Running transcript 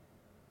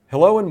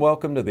Hello and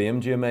welcome to the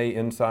MGMA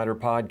Insider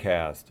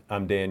Podcast.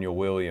 I'm Daniel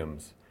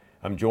Williams.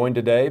 I'm joined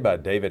today by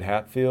David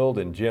Hatfield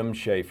and Jim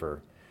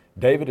Schaefer.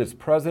 David is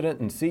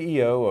president and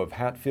CEO of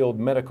Hatfield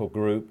Medical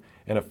Group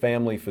and a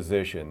family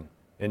physician,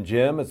 and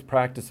Jim is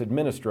practice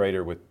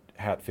administrator with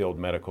Hatfield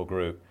Medical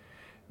Group.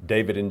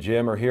 David and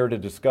Jim are here to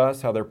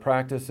discuss how their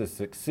practice is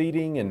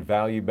succeeding in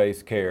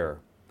value-based care.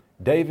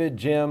 David,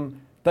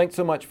 Jim, thanks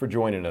so much for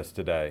joining us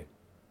today.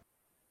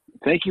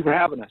 Thank you for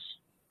having us.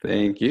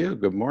 Thank you.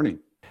 Good morning.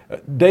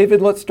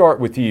 David, let's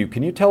start with you.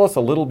 Can you tell us a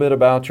little bit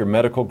about your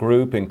medical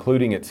group,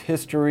 including its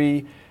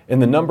history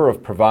and the number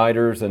of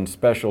providers and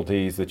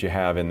specialties that you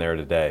have in there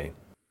today?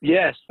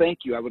 Yes, thank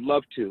you. I would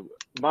love to.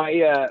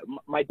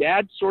 My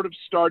dad sort of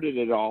started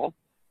it all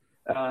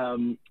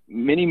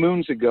many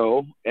moons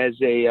ago as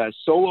a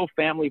solo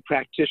family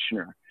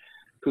practitioner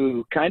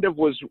who kind of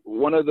was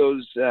one of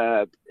those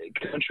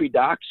country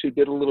docs who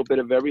did a little bit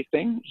of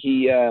everything.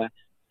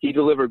 He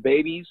delivered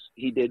babies,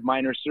 he did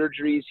minor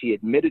surgeries, he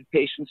admitted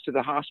patients to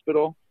the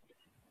hospital,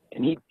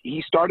 and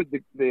he started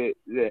the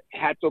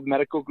Hatfield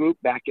Medical Group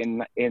back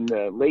in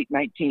the late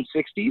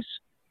 1960s,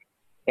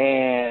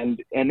 and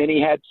then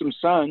he had some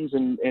sons,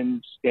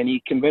 and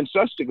he convinced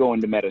us to go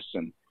into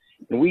medicine.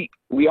 And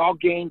we all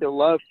gained a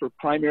love for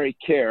primary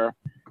care,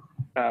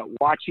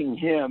 watching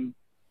him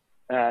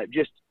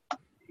just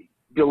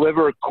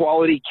deliver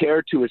quality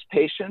care to his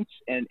patients,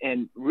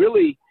 and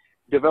really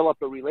develop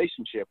a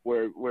relationship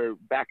where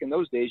back in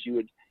those days he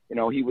was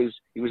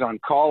on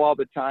call all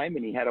the time,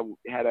 and he had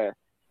a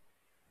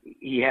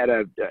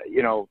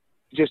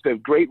just a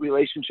great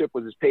relationship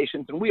with his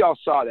patients, and we all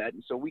saw that.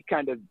 And so we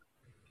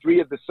three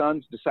of the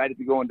sons decided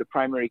to go into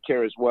primary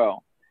care as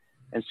well.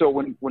 And so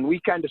when we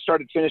kind of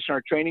started finishing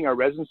our training, our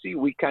residency,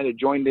 we kind of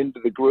joined into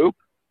the group.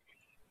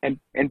 And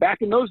back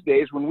in those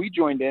days when we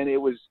joined in,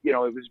 it was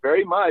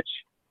very much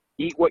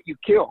eat what you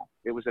kill.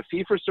 It was a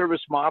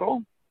fee-for-service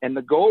model, and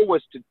the goal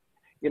was to,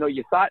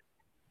 you thought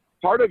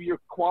part of your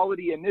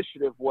quality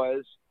initiative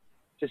was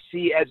to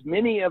see as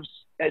many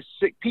as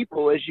sick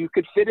people as you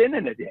could fit in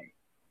a day.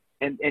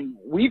 And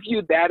we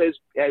viewed that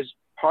as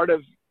part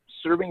of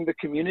serving the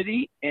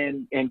community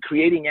and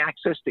creating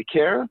access to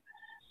care.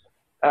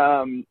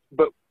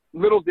 But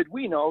little did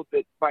we know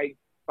that by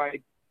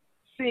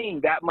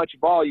seeing that much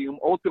volume,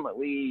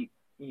 ultimately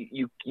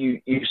you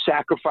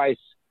sacrifice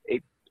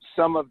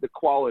some of the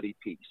quality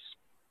piece.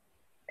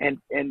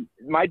 And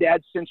my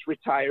dad's since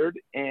retired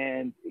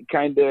and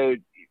kind of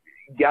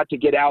got to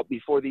get out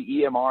before the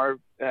EMR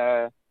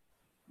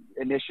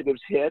initiatives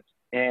hit.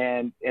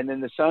 And then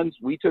the sons,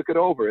 we took it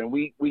over, and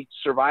we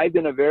survived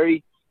in a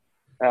very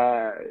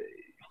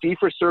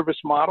fee-for-service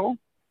model.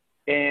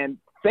 And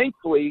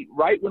thankfully,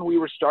 right when we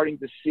were starting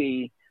to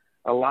see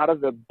a lot of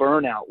the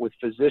burnout with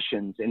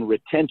physicians and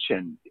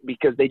retention,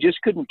 because they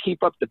just couldn't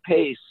keep up the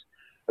pace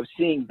of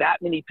seeing that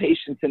many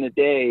patients in a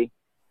day,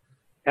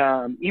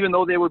 even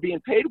though they were being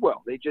paid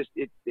well.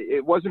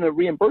 It wasn't a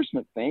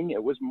reimbursement thing.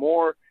 It was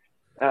more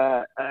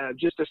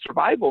just a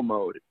survival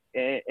mode.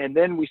 And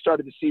then we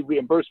started to see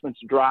reimbursements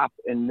drop,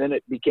 and then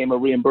it became a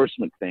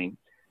reimbursement thing.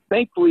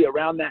 Thankfully,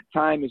 around that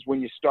time is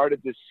when you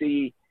started to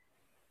see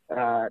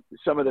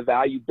some of the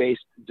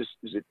value-based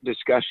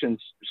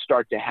discussions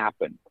start to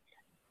happen.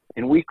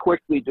 And we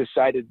quickly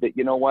decided that,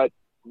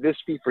 this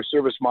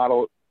fee-for-service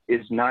model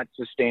is not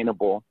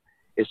sustainable,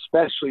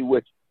 especially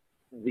with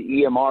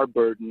the EMR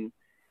burden,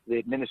 the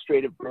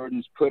administrative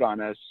burdens put on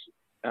us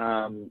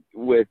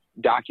with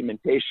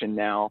documentation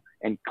now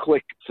and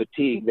click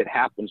fatigue that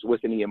happens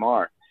with an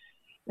EMR.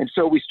 And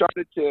so we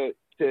started to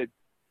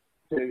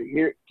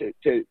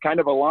kind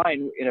of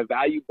align in a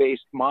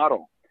value-based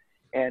model,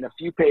 and a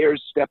few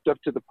payers stepped up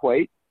to the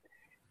plate,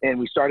 and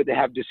we started to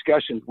have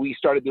discussions. We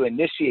started to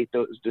initiate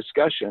those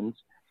discussions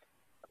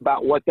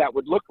about what that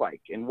would look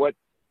like and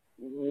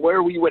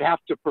where we would have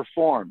to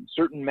perform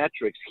certain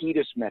metrics,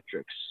 HEDIS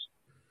metrics,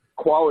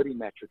 quality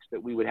metrics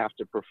that we would have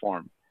to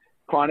perform,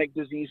 chronic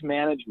disease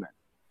management,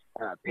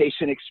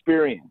 patient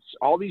experience,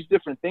 all these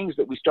different things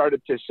that we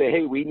started to say,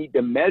 hey, we need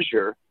to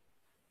measure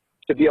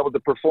to be able to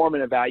perform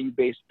in a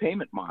value-based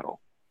payment model,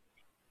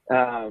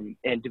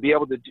 and to be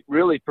able to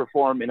really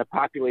perform in a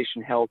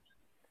population health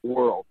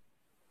world.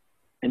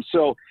 And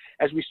so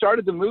as we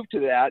started to move to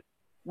that,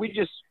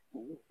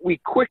 we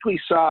quickly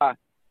saw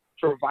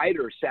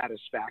provider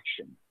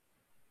satisfaction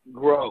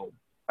grow.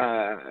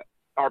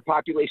 Our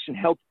population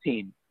health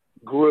team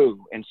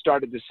grew and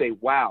started to say,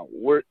 wow,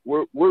 we're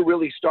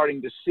really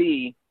starting to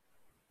see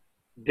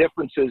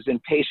differences in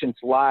patients'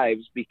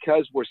 lives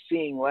because we're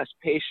seeing less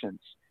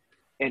patients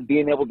and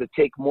being able to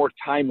take more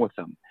time with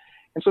them.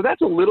 And so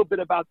that's a little bit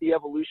about the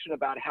evolution,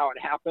 about how it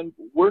happened.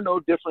 We're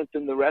no different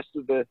than the rest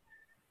of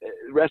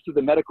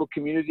the medical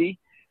community.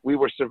 We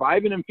were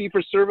surviving in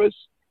fee-for-service,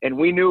 and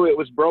we knew it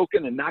was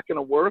broken and not going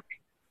to work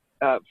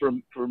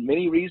for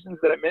many reasons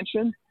that I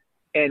mentioned.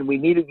 And we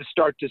needed to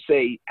start to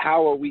say,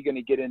 how are we going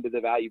to get into the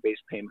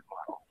value-based payment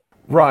model?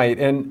 Right.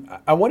 And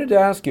I wanted to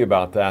ask you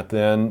about that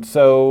then.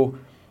 So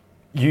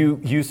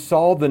You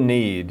saw the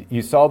need.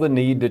 You saw the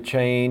need to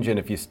change, and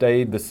if you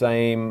stayed the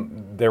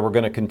same, there were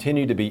going to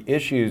continue to be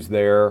issues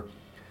there.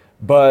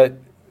 But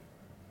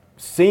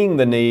seeing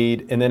the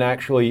need and then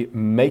actually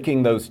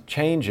making those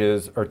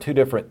changes are two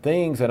different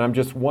things. And I'm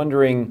just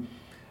wondering,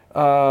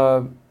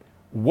 what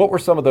were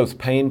some of those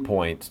pain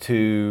points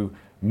to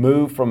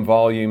move from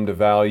volume to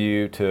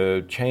value,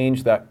 to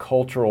change that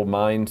cultural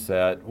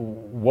mindset?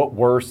 What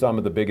were some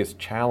of the biggest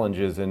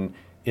challenges in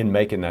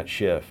making that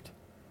shift?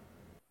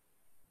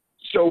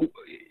 So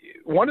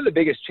one of the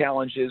biggest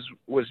challenges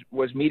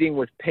was meeting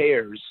with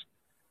payers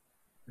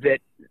that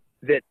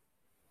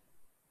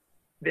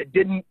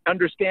didn't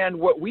understand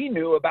what we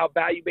knew about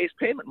value-based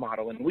payment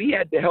model. And we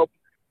had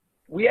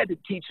to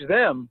teach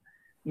them,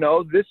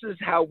 no, this is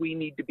how we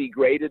need to be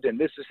graded, and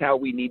this is how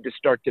we need to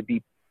start to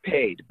be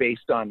paid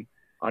based on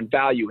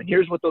value. And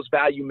here's what those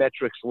value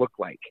metrics look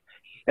like.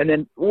 And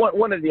then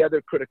one of the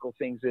other critical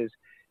things is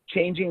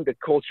changing the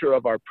culture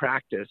of our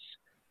practice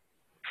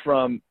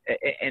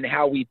and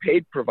how we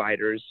paid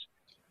providers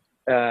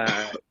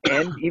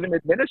and even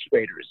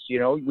administrators.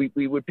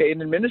 We would pay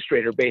an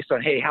administrator based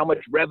on, hey, how much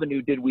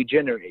revenue did we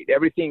generate?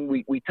 Everything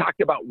we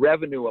talked about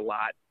revenue a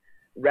lot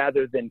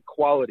rather than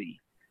quality.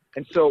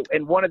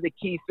 And one of the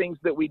key things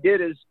that we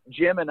did is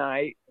Jim and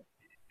I,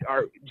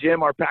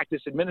 our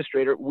practice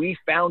administrator, we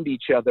found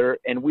each other,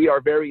 and we are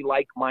very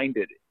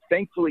like-minded.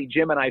 Thankfully,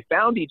 Jim and I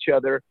found each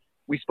other.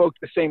 We spoke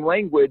the same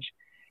language,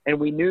 and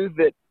we knew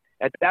that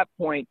at that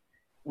point,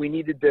 we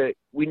needed to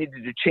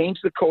change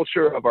the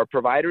culture of our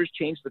providers,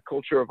 change the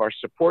culture of our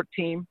support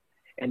team,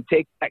 and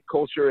take that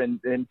culture and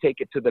take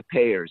it to the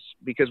payers.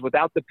 Because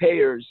without the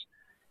payers,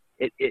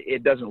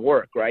 it doesn't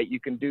work, right? You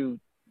can do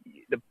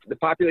the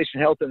population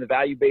health and the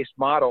value-based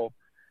model.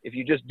 If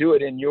you just do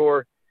it in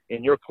your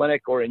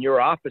clinic or in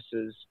your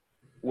offices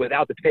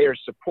without the payer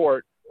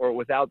support or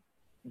without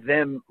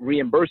them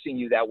reimbursing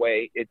you that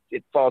way,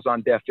 it falls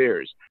on deaf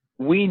ears.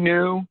 We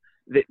knew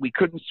that we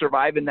couldn't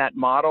survive in that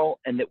model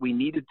and that we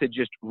needed to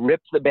just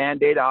rip the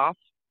Band-Aid off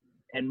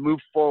and move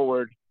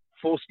forward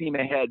full steam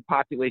ahead,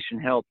 population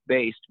health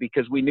based,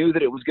 because we knew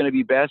that it was going to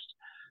be best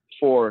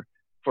for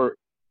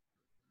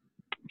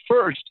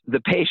first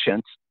the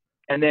patients,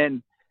 and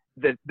then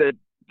the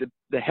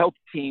health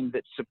team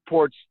that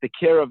supports the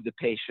care of the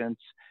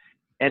patients.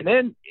 And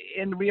then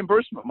in the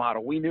reimbursement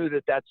model, we knew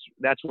that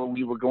that's where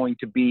we were going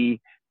to be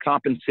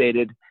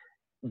compensated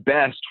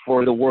best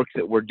for the work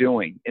that we're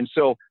doing. And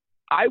so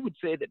I would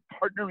say that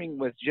partnering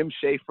with Jim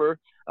Schaefer,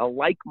 a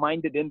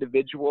like-minded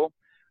individual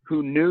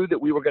who knew that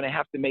we were going to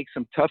have to make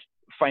some tough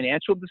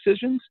financial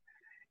decisions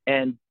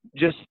and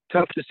just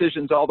tough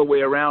decisions all the way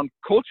around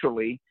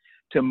culturally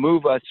to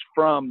move us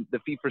from the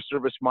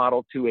fee-for-service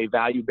model to a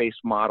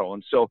value-based model.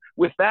 And so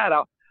with that,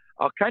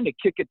 I'll kind of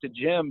kick it to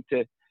Jim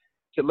to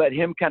let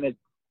him kind of,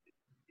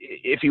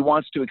 if he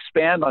wants to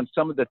expand on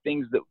some of the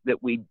things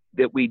that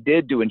we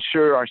did to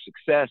ensure our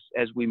success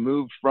as we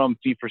moved from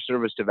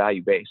fee-for-service to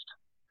value-based.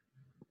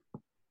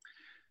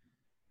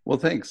 Well,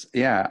 thanks.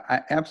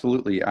 Yeah,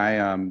 absolutely.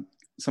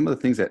 Some of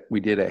the things that we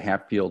did at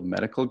Hatfield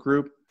Medical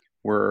Group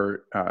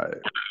were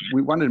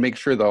we wanted to make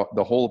sure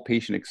the whole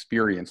patient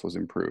experience was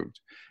improved.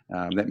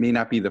 That may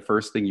not be the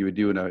first thing you would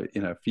do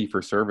in a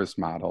fee-for-service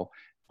model,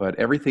 but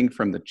everything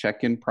from the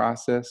check-in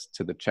process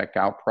to the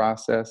check-out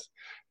process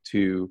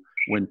to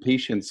when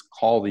patients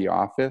call the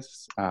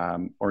office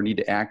or need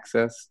to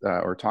access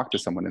or talk to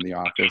someone in the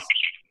office,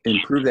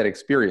 improve that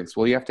experience.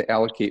 Well, you have to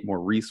allocate more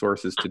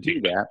resources to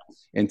do that.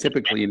 And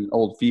typically in an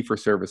old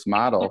fee-for-service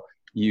model,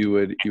 you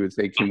would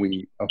say, can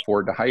we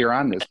afford to hire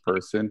on this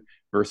person?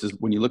 Versus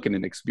when you look at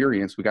an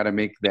experience, we got to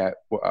make that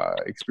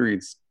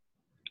experience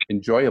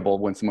enjoyable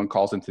when someone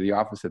calls into the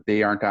office, that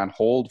they aren't on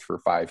hold for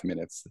 5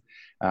 minutes,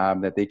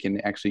 that they can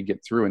actually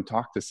get through and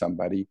talk to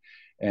somebody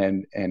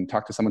and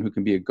talk to someone who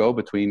can be a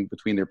go-between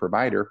between their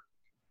provider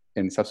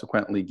and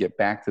subsequently get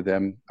back to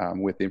them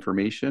with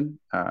information,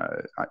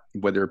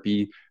 whether it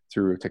be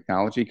through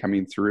technology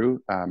coming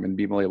through and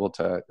being able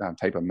to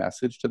type a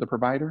message to the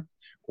provider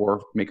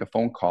or make a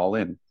phone call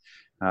in.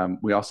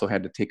 We also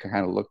had to take a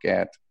kind of look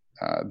at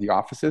the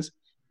offices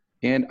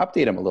and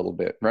update them a little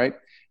bit, right?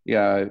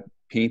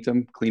 Paint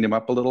them, clean them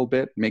up a little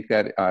bit, make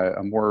that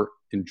a more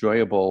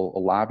enjoyable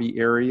lobby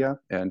area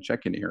and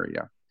check-in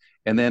area.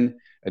 And then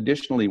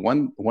additionally,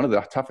 one of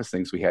the toughest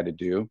things we had to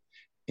do,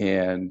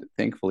 and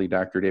thankfully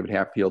Dr. David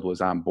Hatfield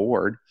was on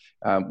board,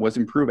 was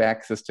improve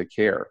access to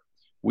care.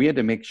 We had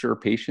to make sure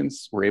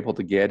patients were able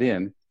to get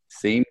in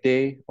same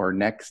day or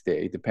next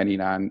day,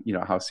 depending on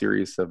how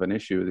serious of an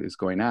issue is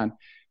going on.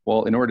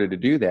 Well, in order to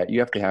do that, you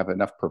have to have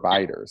enough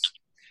providers.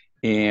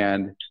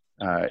 And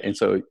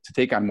so to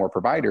take on more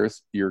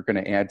providers, you're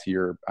going to add to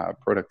your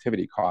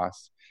productivity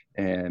costs.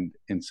 And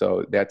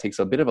so that takes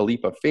a bit of a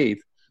leap of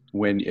faith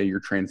when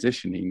you're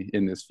transitioning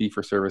in this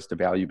fee-for-service to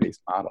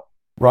value-based model.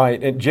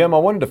 Right. And Jim, I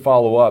wanted to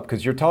follow up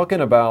because you're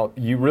talking about,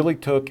 you really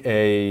took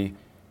a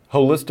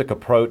holistic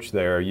approach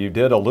there. You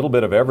did a little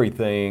bit of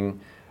everything.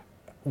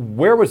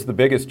 Where was the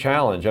biggest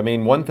challenge? I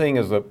mean, one thing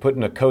is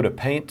putting a coat of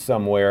paint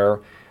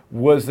somewhere.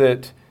 Was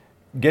it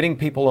getting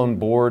people on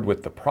board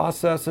with the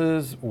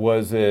processes?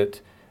 Was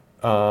it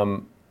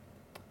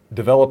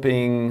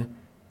developing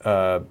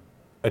a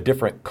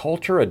different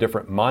culture, a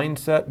different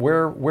mindset?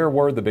 Where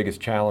were the biggest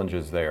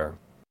challenges there?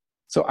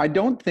 So I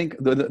don't think,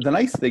 the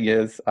nice thing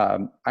is,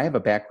 I have a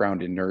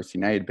background in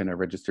nursing. I had been a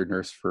registered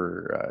nurse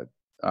for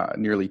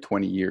nearly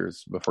 20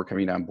 years before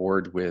coming on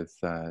board with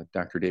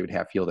Dr. David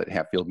Hatfield at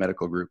Hatfield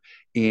Medical Group.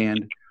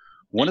 And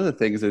one of the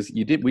things is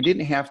we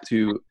didn't have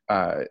to,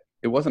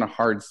 it wasn't a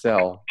hard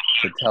sell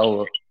to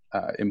tell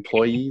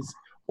employees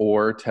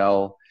or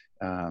tell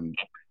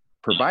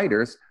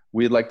providers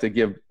we'd like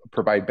to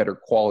provide better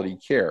quality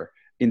care.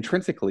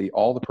 Intrinsically,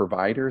 all the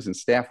providers and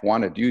staff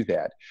want to do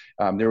that.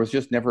 There was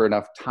just never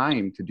enough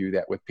time to do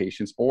that with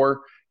patients,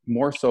 or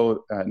more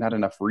so, not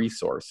enough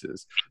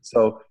resources.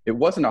 So it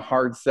wasn't a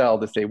hard sell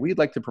to say we'd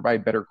like to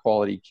provide better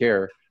quality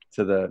care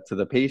to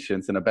the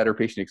patients and a better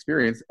patient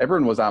experience.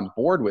 Everyone was on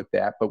board with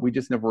that, but we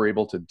just never were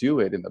able to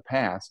do it in the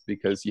past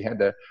because you had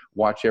to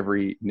watch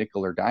every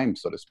nickel or dime,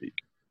 so to speak.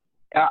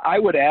 I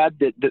would add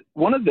that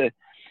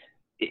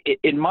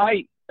in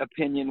my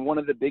opinion, one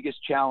of the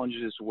biggest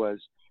challenges was,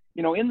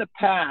 in the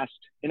past,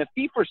 in a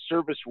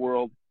fee-for-service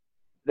world,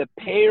 the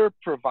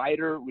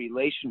payer-provider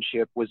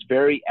relationship was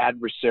very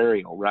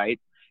adversarial, right?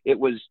 It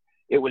was,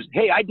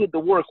 hey, I did the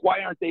work. Why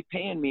aren't they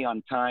paying me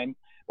on time?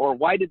 Or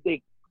why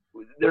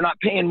they're not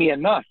paying me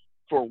enough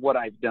for what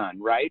I've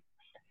done, right?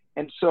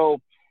 And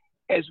so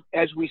as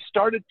we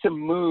started to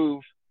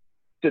move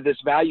to this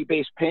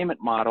value-based payment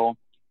model,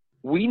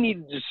 we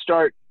needed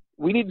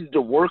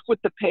to work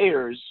with the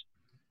payers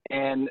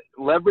and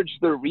leverage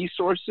their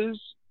resources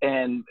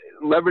and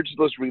leverage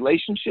those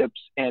relationships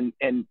and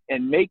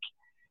make,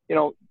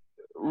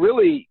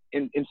 really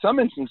in some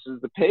instances,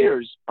 the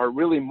payers are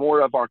really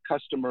more of our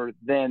customer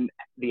than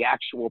the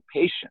actual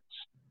patients.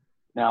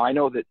 Now, I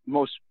know that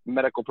most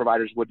medical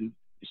providers wouldn't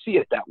see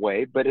it that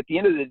way, but at the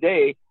end of the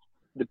day,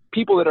 the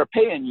people that are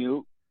paying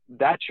you,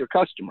 that's your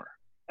customer.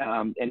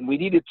 And we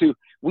needed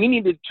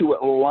to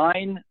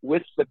align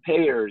with the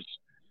payers,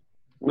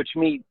 which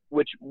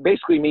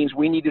basically means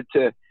we needed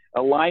to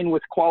align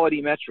with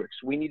quality metrics.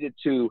 We needed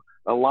to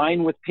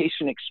align with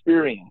patient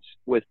experience,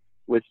 with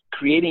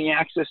creating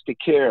access to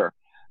care,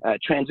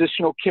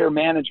 transitional care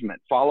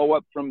management, follow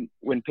up from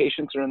when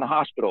patients are in the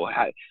hospital.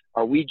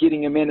 Are we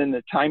getting them in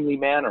a timely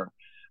manner?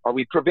 Are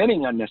we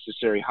preventing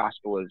unnecessary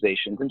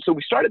hospitalizations? And so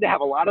we started to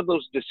have a lot of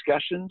those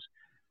discussions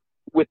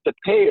with the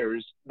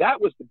payers.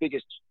 That was the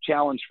biggest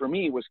challenge for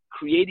me, was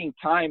creating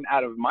time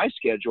out of my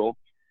schedule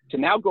to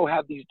now go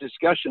have these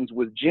discussions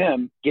with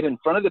Jim, get in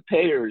front of the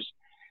payers,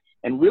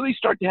 and really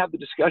start to have the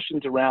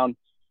discussions around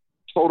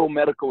total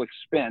medical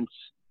expense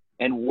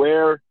and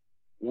where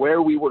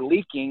we were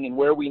leaking and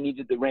where we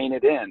needed to rein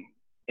it in.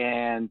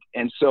 And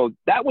so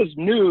that was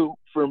new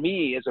for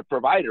me as a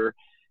provider,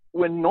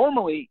 when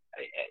normally,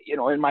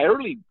 in my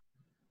early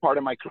part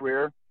of my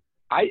career,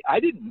 I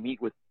didn't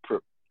meet with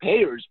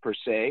payers per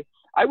se.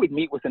 I would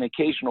meet with an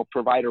occasional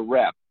provider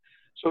rep.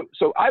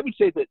 So I would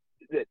say that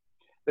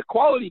the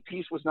quality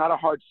piece was not a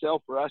hard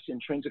sell for us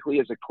intrinsically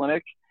as a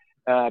clinic.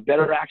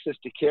 Better access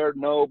to care,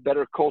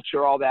 better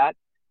culture, all that.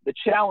 The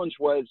challenge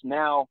was,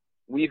 now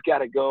we've got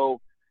to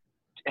go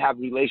have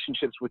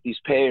relationships with these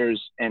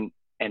payers and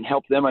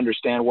help them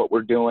understand what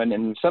we're doing,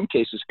 and in some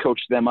cases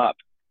coach them up.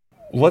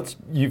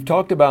 You've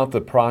talked about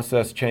the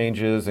process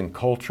changes and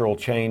cultural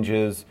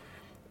changes.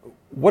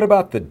 What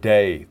about the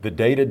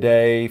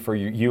day-to-day for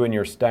you and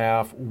your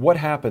staff? What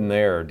happened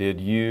there?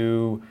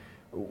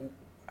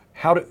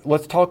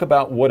 Let's talk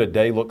about what a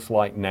day looks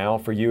like now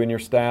for you and your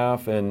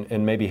staff,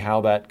 and maybe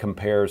how that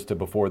compares to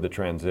before the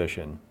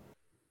transition.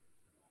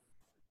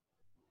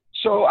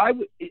 So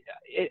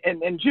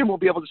and Jim will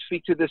be able to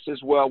speak to this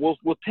as well.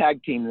 We'll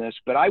tag team this,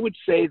 but I would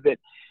say that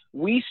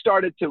we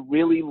started to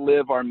really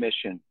live our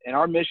mission, and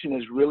our mission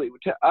is really,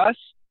 to us,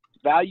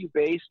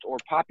 value-based or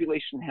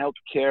population health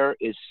care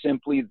is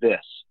simply this: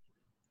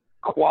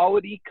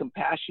 quality,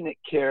 compassionate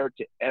care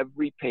to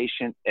every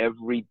patient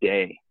every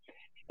day.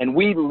 And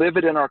we live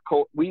it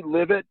we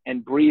live it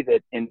and breathe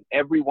it in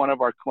every one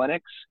of our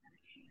clinics.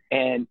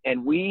 And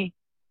we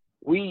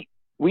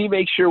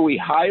make sure we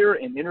hire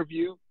and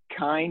interview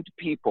kind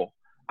people.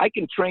 I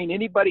can train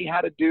anybody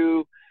how to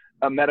do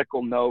a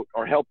medical note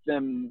or help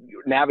them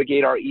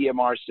navigate our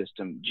EMR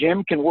system.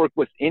 Jim can work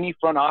with any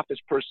front office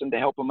person to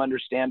help them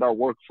understand our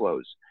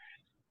workflows.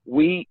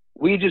 We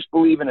just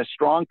believe in a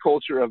strong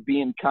culture of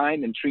being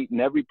kind and treating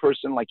every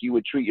person like you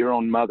would treat your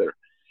own mother.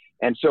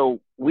 And so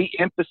we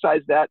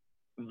emphasize that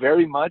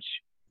very much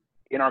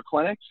in our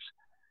clinics.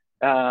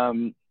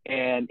 And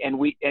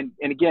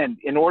again,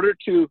 in order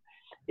to,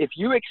 if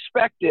you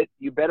expect it,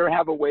 you better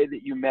have a way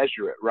that you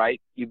measure it, right?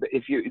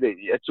 If you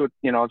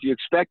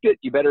expect it,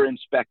 you better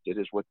inspect it,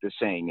 is what the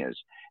saying is.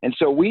 And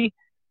so we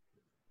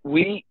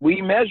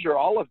measure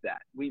all of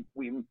that. We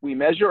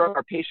measure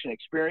our patient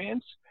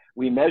experience.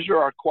 We measure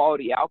our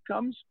quality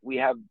outcomes. We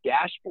have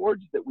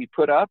dashboards that we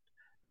put up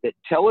that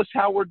tell us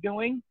how we're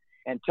doing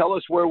and tell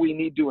us where we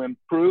need to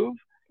improve.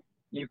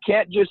 You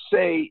can't just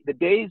say,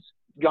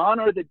 gone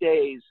are the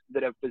days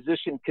that a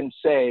physician can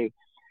say,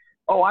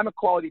 oh, I'm a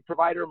quality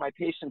provider, my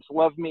patients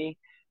love me,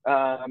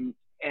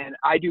 and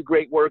I do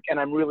great work, and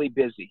I'm really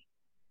busy.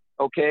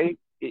 Okay?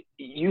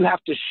 You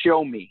have to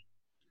show me,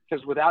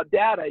 because without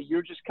data,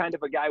 you're just kind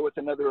of a guy with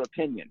another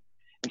opinion.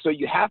 And so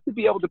you have to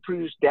be able to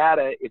produce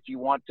data if you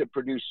want to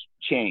produce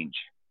change.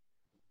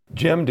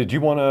 Jim, did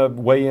you want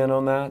to weigh in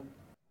on that?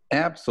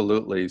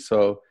 Absolutely.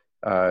 So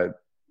data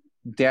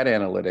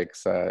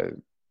analytics,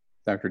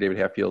 Dr. David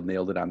Hatfield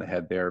nailed it on the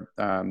head there.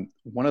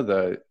 One of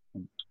the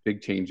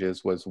big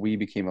changes was we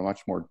became a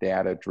much more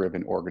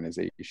data-driven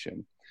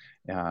organization.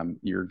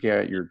 You're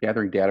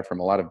gathering data from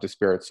a lot of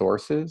disparate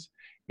sources,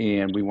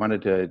 and we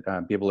wanted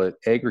to be able to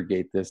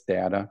aggregate this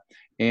data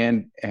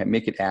and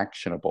make it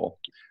actionable,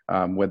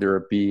 whether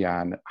it be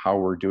on how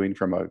we're doing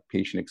from a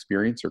patient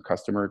experience or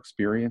customer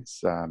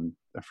experience,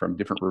 from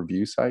different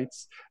review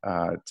sites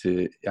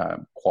to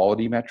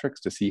quality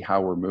metrics to see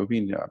how we're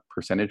moving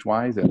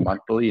percentage-wise and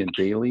monthly and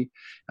daily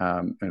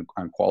and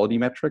on quality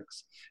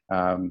metrics.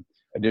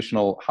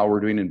 Additional how we're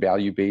doing in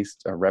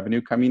value-based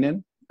revenue coming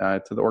in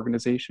to the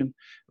organization.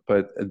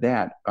 But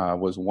that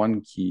was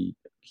one key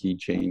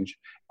change.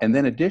 And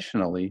then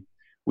additionally,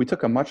 we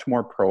took a much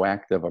more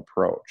proactive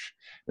approach.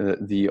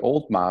 The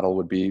old model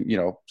would be,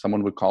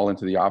 someone would call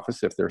into the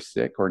office if they're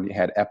sick or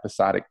had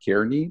episodic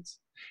care needs.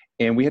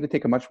 And we had to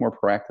take a much more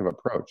proactive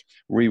approach.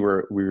 We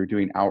were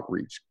doing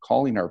outreach,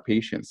 calling our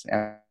patients,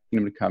 asking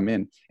them to come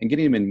in and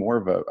getting them in more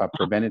of a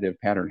preventative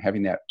pattern,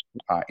 having that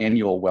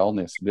annual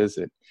wellness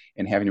visit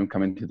and having them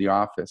come into the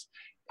office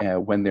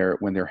when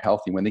they're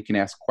healthy, when they can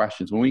ask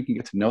questions, when we can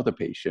get to know the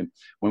patient,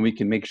 when we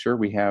can make sure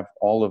we have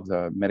all of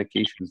the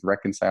medications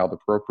reconciled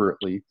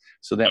appropriately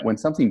so that when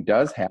something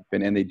does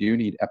happen and they do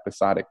need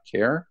episodic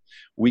care,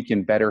 we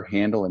can better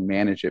handle and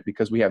manage it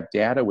because we have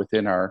data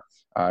within our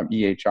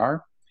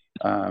EHR.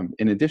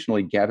 And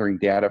additionally, gathering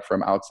data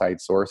from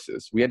outside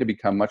sources. We had to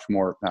become much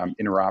more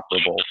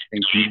interoperable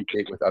and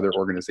communicate with other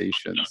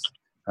organizations,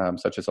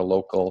 such as a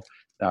local,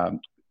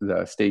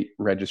 the state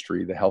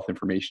registry, the health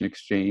information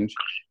exchange,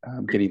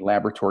 getting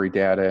laboratory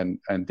data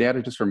and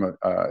data just from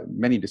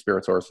many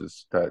disparate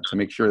sources to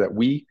make sure that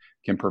we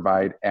can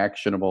provide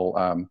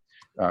actionable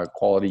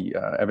quality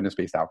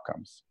evidence-based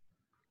outcomes.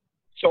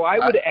 So I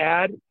would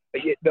add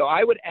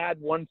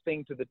one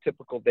thing to the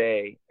typical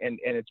day, and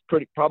it's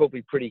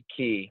probably pretty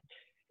key,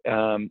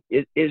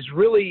 is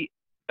really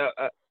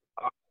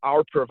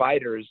our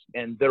providers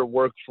and their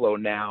workflow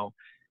now,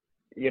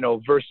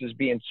 versus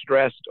being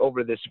stressed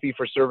over this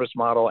fee-for-service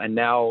model, and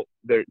now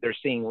they're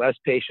seeing less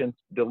patients,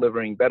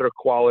 delivering better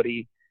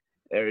quality.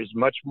 There's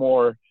much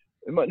more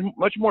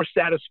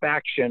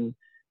satisfaction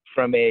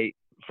from a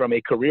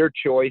career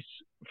choice,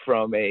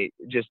 from a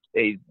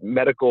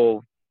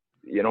medical,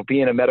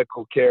 being a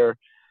medical care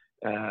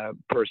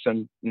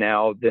person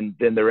now than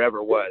there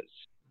ever was.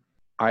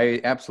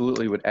 I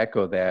absolutely would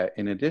echo that.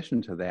 In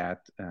addition to that,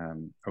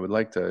 I would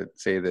like to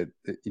say that,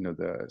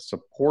 the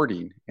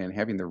supporting and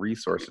having the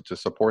resources to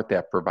support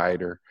that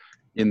provider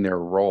in their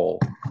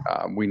role,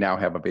 we now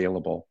have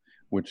available,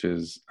 which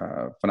is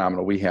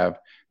phenomenal. We have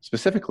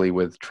specifically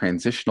with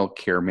transitional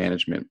care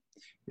management.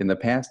 In the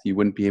past, you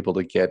wouldn't be able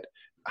to get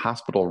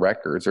hospital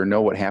records or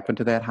know what happened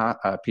to that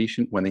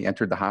patient when they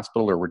entered the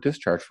hospital or were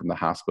discharged from the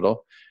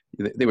hospital.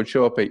 They would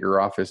show up at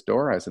your office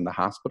door. I was in the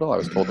hospital. I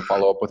was told to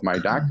follow up with my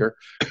doctor.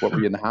 What were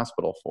you in the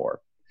hospital for?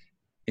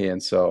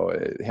 And so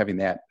having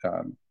that,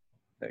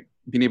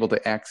 being able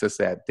to access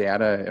that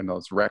data and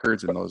those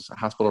records and those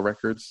hospital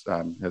records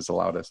has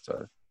allowed us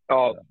to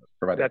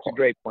provide that. That's a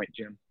great point,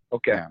 Jim.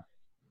 Okay. Yeah.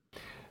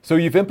 So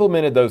you've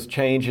implemented those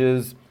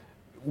changes.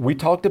 We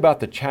talked about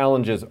the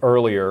challenges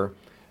earlier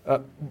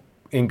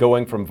in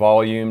going from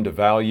volume to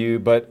value,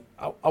 but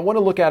I want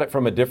to look at it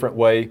from a different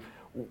way.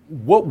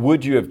 What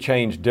would you have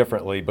changed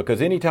differently?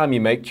 Because anytime you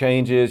make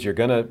changes, you're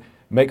going to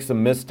make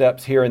some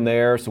missteps here and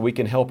there, so we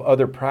can help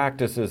other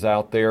practices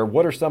out there.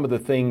 What are some of the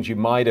things you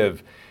might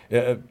have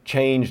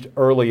changed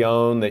early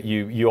on that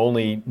you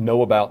only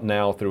know about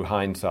now through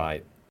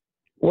hindsight?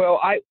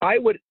 Well, I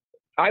would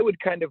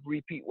kind of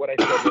repeat what I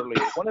said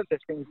earlier. One of the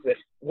things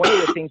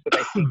that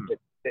I think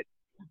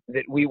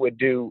that we would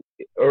do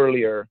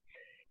earlier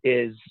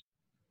is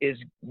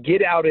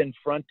get out in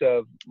front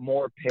of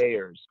more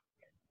payers.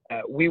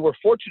 We were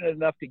fortunate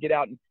enough to get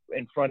out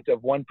in front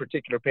of one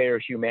particular payer,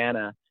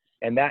 Humana,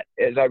 and that,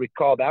 as I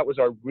recall, that was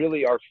our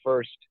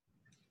first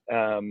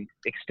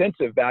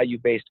extensive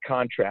value-based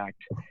contract.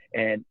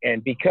 And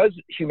because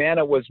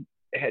Humana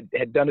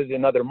had done it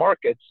in other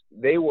markets,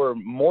 they were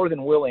more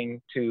than willing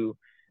to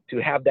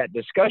have that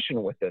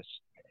discussion with us.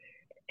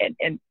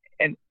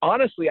 And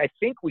honestly, I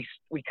think we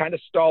kind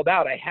of stalled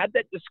out. I had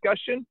that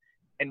discussion,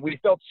 and we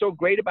felt so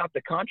great about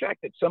the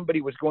contract that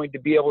somebody was going to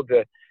be able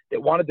to, that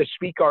wanted to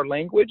speak our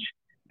language,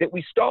 that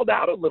we stalled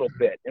out a little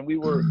bit. And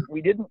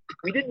we didn't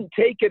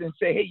take it and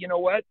say, hey, you know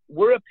what?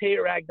 We're a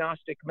payer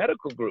agnostic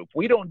medical group.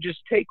 We don't just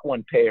take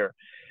one payer.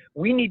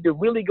 We need to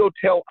really go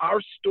tell our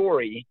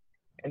story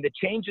and the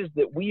changes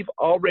that we've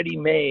already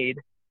made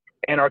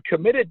and are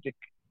committed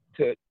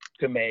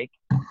to make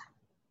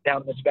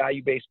down this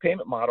value-based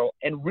payment model,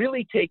 and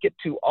really take it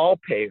to all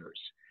payers.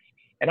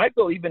 And I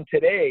feel even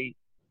today,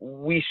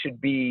 we should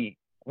be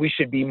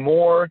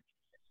more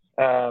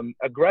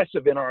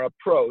aggressive in our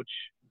approach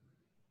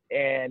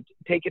and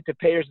take it to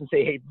payers and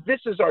say, hey, this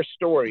is our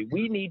story.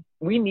 We need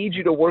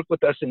you to work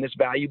with us in this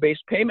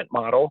value-based payment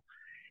model.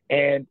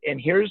 And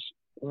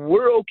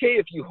we're okay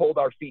if you hold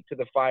our feet to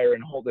the fire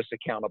and hold us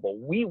accountable.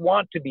 We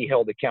want to be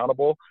held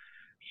accountable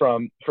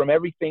from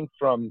everything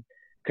from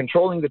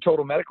controlling the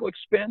total medical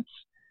expense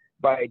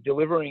by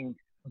delivering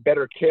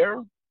better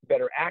care,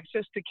 better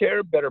access to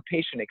care, better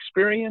patient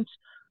experience,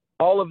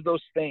 all of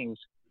those things.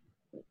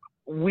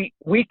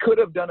 We could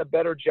have done a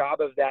better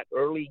job of that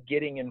early,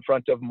 getting in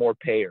front of more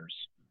payers.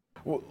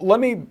 Well, let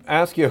me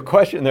ask you a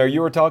question there.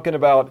 You were talking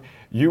about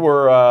you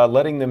were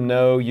letting them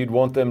know you'd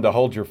want them to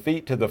hold your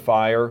feet to the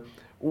fire.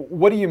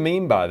 What do you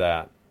mean by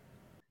that?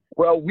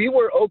 Well, we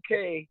were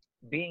okay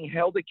being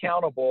held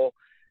accountable,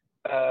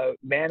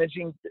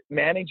 managing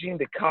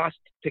the cost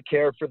to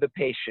care for the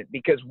patient,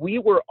 because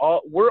we're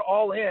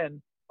all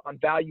in on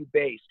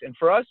value-based. And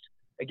for us,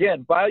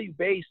 again,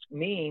 value-based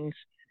means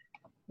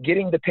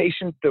getting the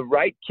patient the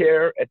right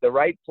care at the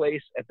right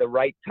place at the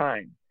right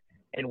time.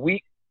 And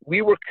we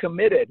were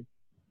committed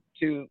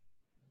to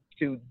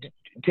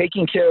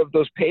taking care of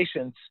those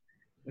patients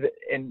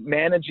and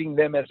managing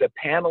them as a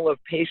panel of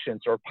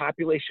patients or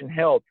population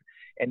health,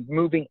 and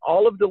moving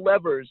all of the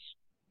levers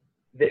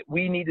that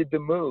we needed to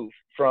move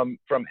from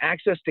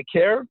access to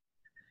care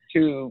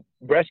to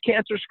breast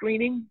cancer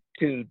screening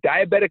to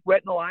diabetic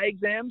retinal eye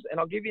exams. And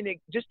I'll give you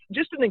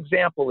just an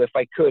example, if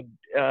I could.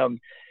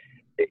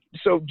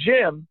 So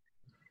Jim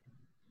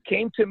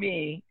came to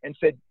me and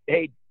said,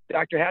 hey,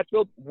 Dr.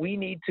 Hatfield, we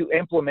need to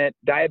implement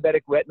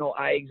diabetic retinal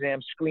eye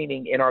exam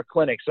screening in our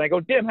clinics. And I go,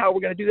 Jim, how are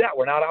we going to do that?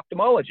 We're not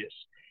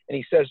ophthalmologists. And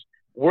he says,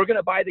 we're going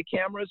to buy the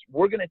cameras.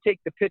 We're going to take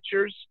the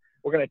pictures.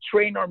 We're going to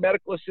train our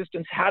medical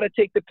assistants how to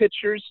take the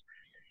pictures.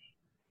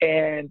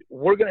 And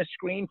we're going to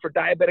screen for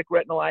diabetic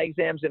retinal eye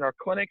exams in our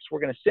clinics. We're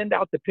going to send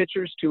out the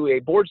pictures to a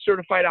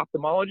board-certified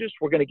ophthalmologist.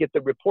 We're going to get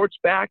the reports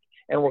back,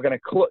 and we're going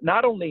to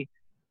not only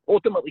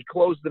ultimately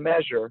close the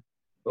measure,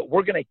 but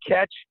we're going to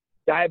catch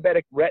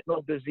diabetic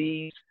retinal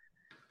disease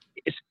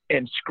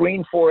and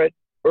screen for it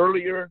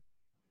earlier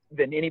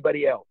than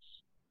anybody else.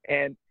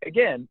 And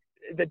again,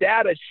 the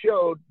data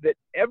showed that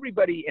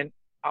everybody in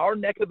our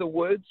neck of the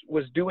woods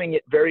was doing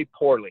it very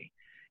poorly.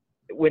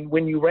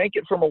 When you rank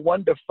it from a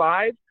 1 to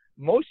 5,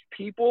 most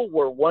people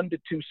were 1 to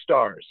 2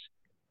 stars.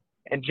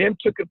 And Jim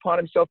took it upon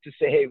himself to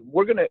say, hey,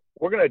 we're gonna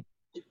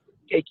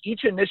take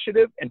each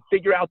initiative and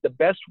figure out the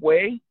best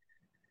way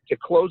to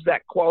close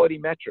that quality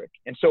metric.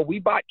 And so we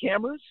bought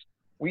cameras.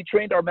 We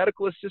trained our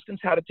medical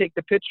assistants how to take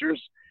the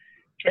pictures,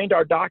 trained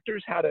our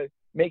doctors how to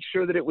make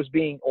sure that it was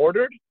being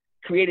ordered,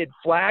 created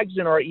flags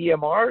in our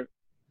EMR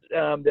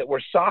that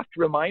were soft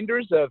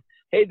reminders of,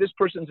 hey, this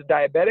person's a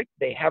diabetic.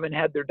 They haven't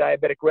had their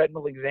diabetic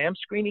retinal exam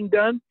screening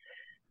done.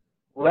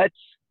 Let's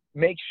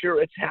make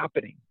sure it's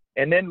happening.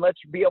 And then let's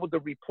be able to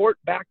report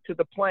back to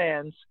the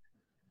plans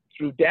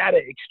through data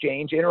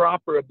exchange,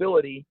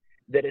 interoperability,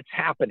 that it's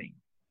happening.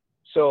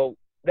 So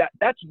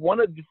that's one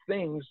of the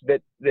things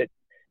that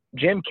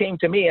Jim came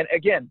to me. And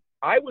again,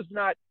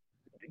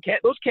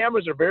 those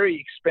cameras are very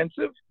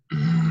expensive.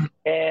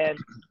 And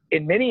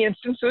in many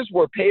instances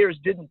where payers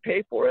didn't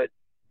pay for it,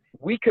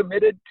 we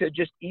committed to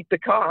just eat the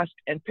cost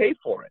and pay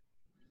for it.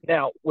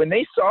 Now, when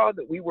they saw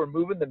that we were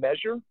moving the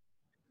measure,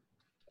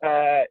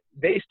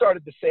 they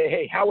started to say,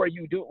 hey, how are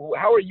you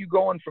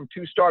going from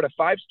 2-star to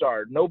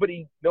 5-star?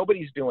 Nobody's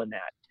doing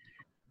that.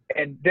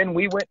 And then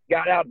we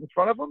got out in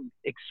front of them,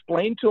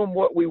 explained to them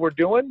what we were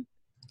doing,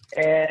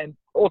 and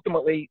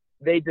ultimately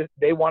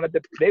they wanted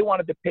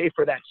to pay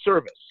for that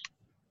service.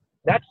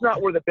 That's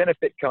not where the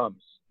benefit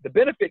comes. The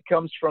benefit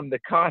comes from the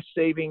cost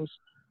savings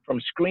from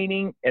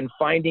screening and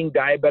finding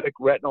diabetic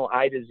retinal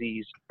eye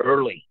disease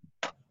early.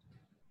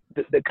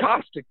 The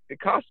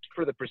cost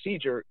for the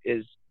procedure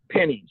is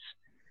pennies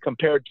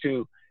compared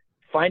to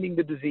finding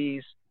the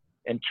disease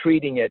and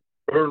treating it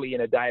early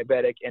in a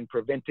diabetic and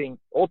preventing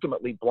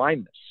ultimately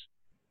blindness.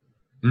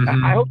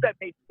 Mm-hmm. I hope that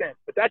made sense,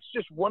 but that's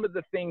just one of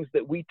the things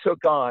that we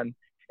took on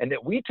and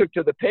that we took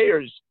to the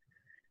payers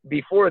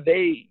before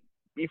they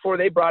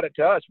brought it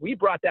to us. We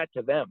brought that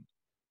to them.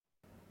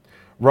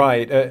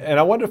 Right. And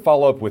I wanted to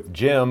follow up with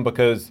Jim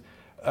because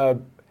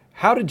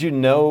how did you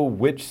know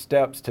which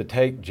steps to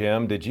take,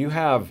 Jim? Did you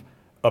have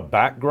a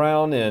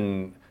background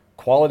in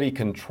quality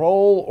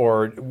control,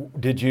 or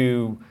did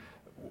you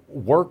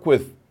work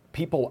with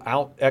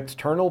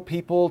external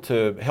people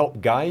to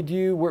help guide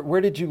you?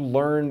 Where did you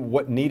learn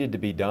what needed to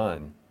be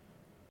done?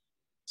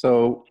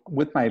 So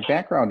with my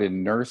background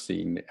in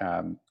nursing,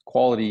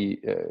 quality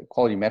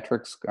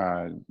metrics,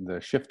 the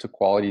shift to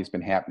quality has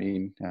been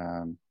happening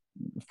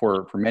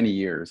for many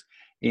years.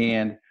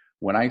 And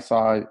when I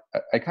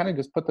kind of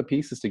just put the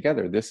pieces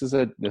together. This was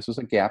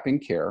a gap in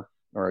care,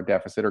 or a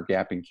deficit or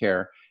gap in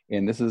care,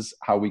 and this is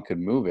how we could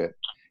move it.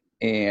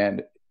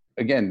 And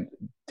again,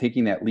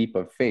 taking that leap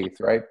of faith,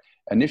 right?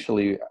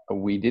 Initially,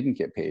 we didn't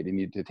get paid and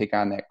needed to take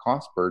on that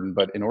cost burden,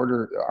 but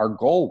our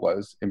goal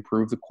was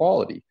improve the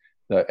quality.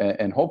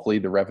 and hopefully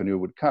the revenue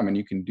would come.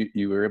 And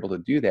you were able to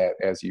do that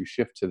as you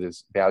shift to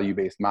this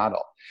value-based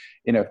model.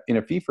 In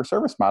a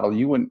fee-for-service model,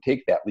 you wouldn't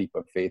take that leap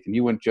of faith, and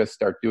you wouldn't just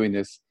start doing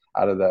this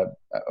out of the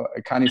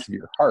kindness of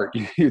your heart.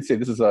 You'd say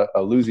this is a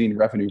losing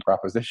revenue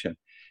proposition.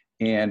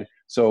 And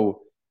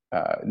so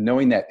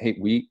knowing that, hey,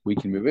 we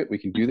can move it, we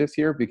can do this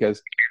here,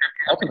 because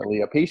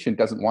ultimately a patient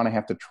doesn't want to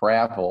have to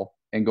travel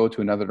and go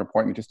to another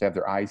appointment just to have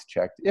their eyes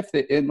checked,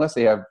 unless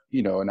they have,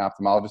 an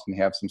ophthalmologist and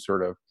have some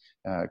sort of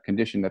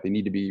condition that they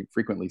need to be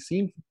frequently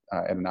seen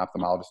at an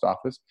ophthalmologist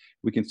office.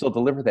 We can still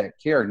deliver that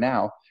care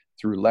now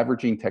through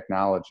leveraging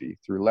technology,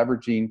 through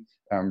leveraging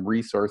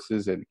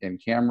resources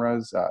and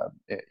cameras,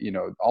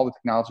 all the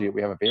technology that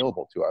we have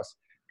available to us,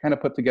 kind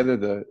of put together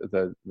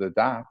the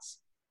dots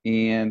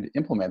and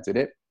implemented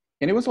it.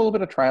 And it was a little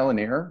bit of trial and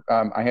error.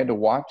 I had to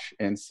watch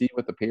and see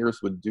what the payers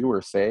would do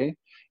or say.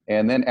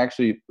 And then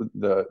actually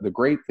the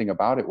great thing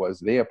about it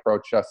was they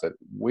approached us at,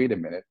 wait a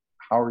minute,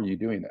 how are you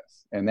doing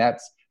this? And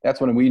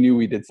that's when we knew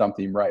we did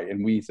something right.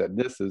 And we said,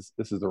 this is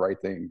the right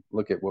thing.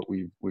 Look at what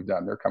we've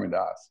done. They're coming to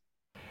us.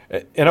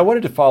 And I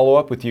wanted to follow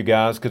up with you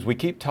guys, because we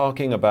keep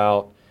talking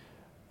about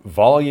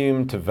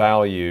volume to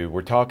value.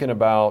 We're talking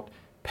about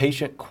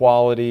patient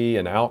quality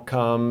and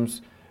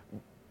outcomes.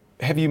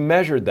 Have you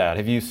measured that?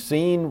 Have you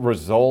seen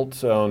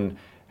results on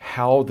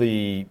how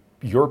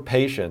your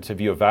patients,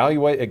 have you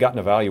gotten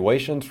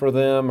evaluations for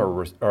them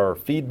or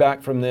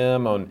feedback from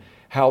them on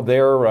how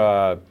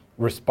they're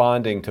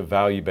responding to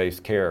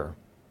value-based care?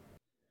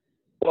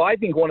 Well, I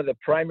think one of the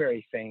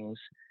primary things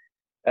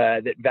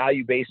that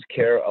value-based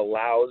care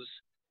allows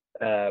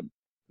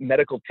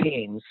medical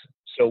teams.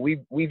 So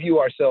we view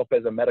ourselves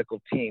as a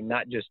medical team,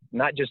 not just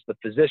the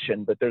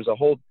physician, but there's a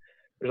whole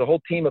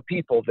team of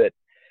people that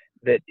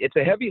it's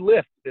a heavy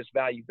lift, this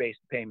value-based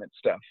payment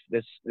stuff,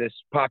 this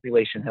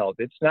population health.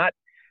 It's not,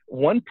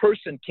 one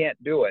person can't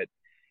do it.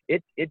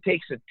 It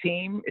takes a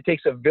team, it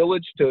takes a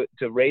village to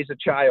raise a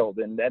child,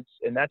 and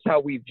that's how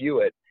we view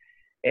it.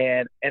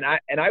 And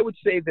I would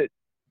say that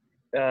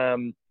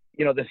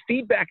the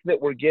feedback that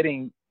we're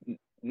getting,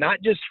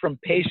 not just from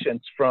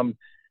patients, from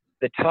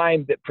the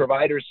time that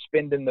providers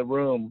spend in the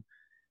room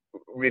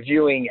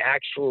reviewing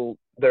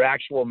their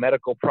actual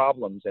medical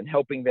problems and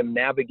helping them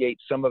navigate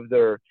some of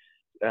their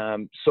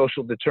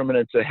social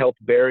determinants of health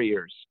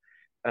barriers.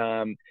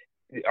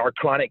 Our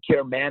chronic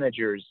care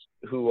managers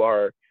who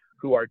are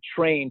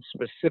trained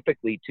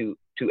specifically to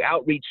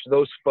outreach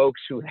those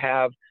folks who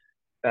have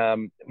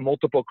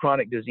multiple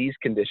chronic disease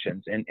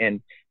conditions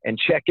and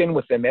check in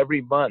with them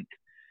every month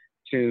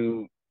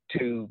to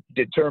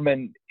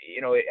determine,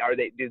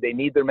 do they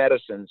need their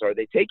medicines? Are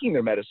they taking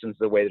their medicines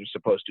the way they're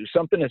supposed to?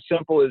 Something as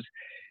simple as,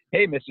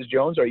 hey, Mrs.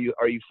 Jones, are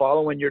you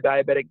following your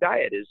diabetic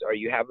diet? Are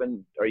you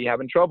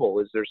having trouble?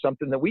 Is there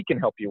something that we can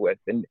help you with?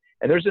 And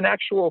there's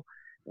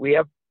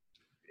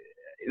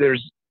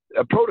there's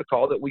a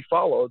protocol that we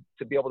follow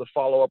to be able to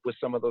follow up with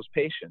some of those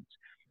patients.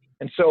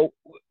 And so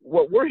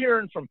what we're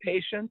hearing from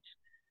patients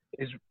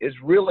is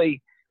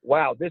really,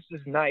 wow, this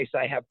is nice.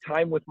 I have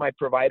time with my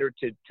provider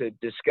to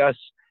discuss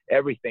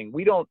everything.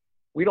 We don't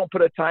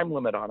put a time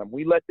limit on them.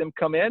 We let them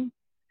come in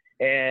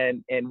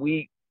and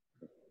we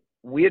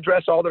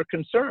address all their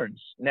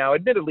concerns. Now,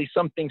 admittedly,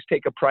 some things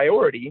take a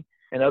priority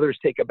and others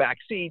take a back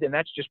seat, and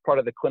that's just part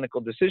of the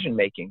clinical decision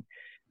making.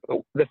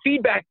 The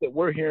feedback that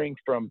we're hearing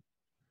from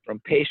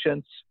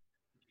patients,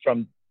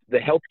 from the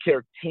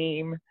healthcare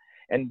team,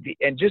 and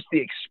just the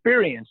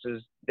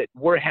experiences that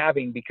we're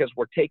having because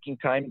we're taking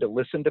time to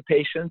listen to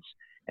patients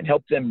and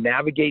help them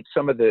navigate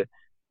some of the,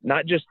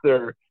 not just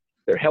their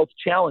health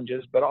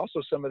challenges, but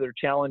also some of their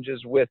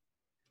challenges with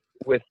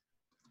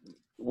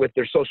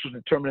their social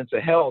determinants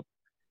of health,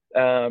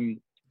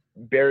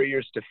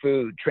 barriers to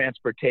food,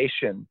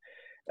 transportation,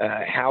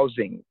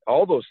 housing,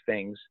 all those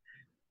things.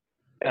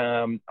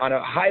 On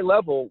a high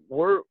level,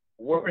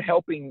 we're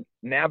helping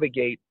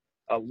navigate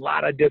a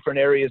lot of different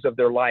areas of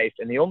their life.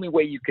 And the only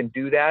way you can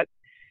do that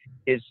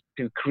is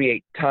to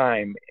create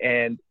time.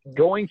 And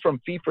going from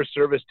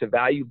fee-for-service to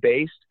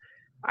value-based,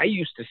 I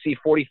used to see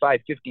 45,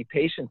 50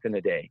 patients in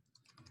a day.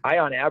 I,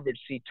 on average,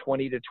 see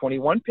 20 to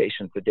 21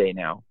 patients a day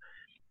now.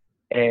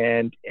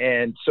 And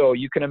so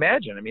you can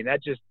imagine,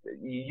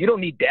 you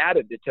don't need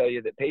data to tell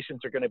you that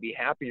patients are going to be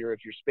happier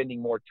if you're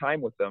spending more time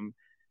with them.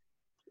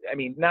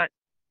 Not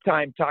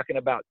time talking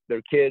about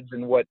their kids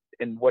and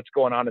what's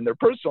going on in their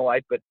personal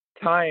life, but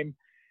time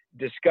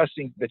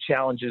discussing the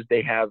challenges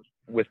they have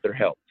with their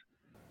health.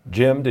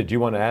 Jim, did you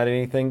want to add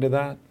anything to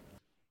that?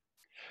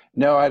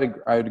 No,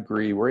 I'd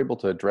agree. We're able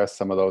to address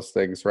some of those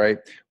things, right?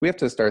 We have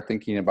to start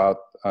thinking about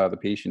the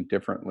patient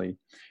differently.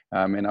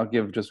 And I'll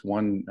give just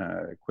one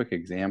quick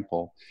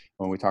example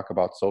when we talk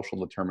about social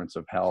determinants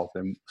of health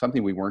and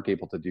something we weren't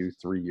able to do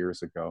 3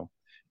 years ago.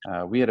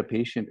 We had a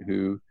patient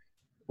who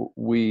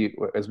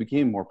as we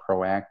became more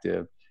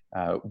proactive,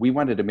 we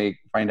wanted to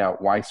find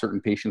out why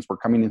certain patients were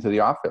coming into the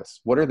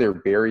office. What are their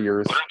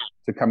barriers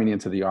to coming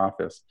into the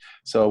office?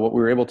 So what we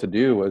were able to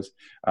do was,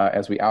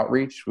 as we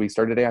outreach, we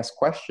started to ask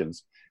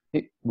questions.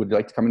 hey, would you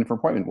like to come in for an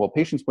appointment? Well,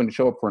 patients wouldn't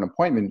show up for an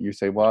appointment. You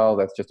say, well,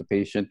 that's just a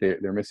patient.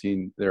 They're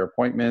missing their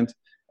appointment.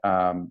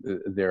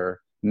 They're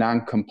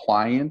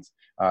non-compliant.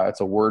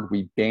 It's a word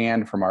we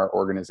banned from our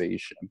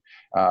organization.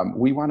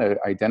 We want to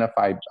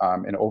identify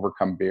and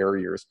overcome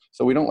barriers.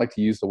 So we don't like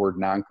to use the word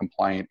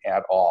non-compliant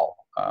at all.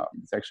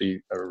 It's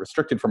actually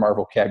restricted from our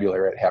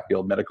vocabulary at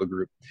Hatfield Medical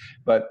Group.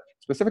 But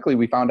specifically,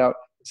 we found out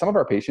some of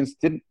our patients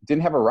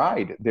didn't have a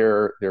ride.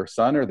 Their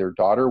son or their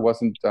daughter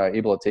wasn't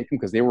able to take them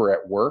because they were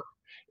at work,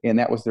 and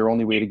that was their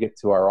only way to get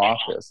to our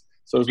office.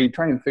 So as we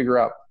try and figure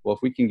out, well,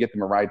 if we can get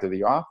them a ride to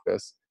the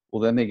office,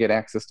 well, then they get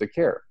access to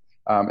care.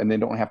 And they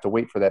don't have to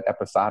wait for that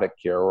episodic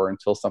care or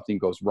until something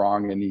goes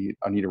wrong and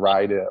need a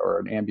ride or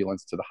an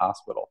ambulance to the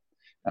hospital.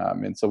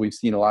 And so we've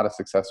seen a lot of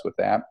success with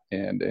that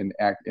and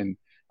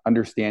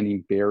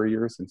understanding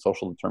barriers and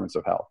social determinants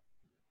of health.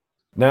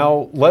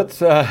 Now let's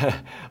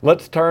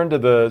turn to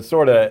the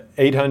sort of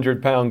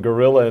 800-pound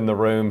gorilla in the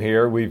room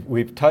here.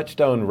 We've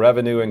touched on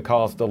revenue and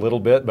cost a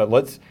little bit, but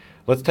let's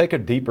take a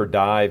deeper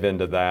dive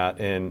into that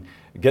and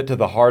get to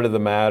the heart of the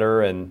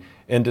matter and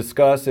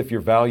discuss if your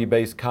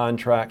value-based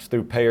contracts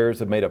through payers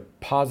have made a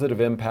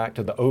positive impact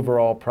to the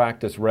overall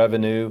practice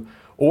revenue,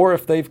 or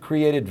if they've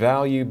created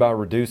value by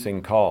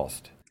reducing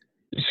cost.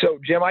 So,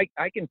 Jim, I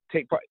can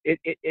take part.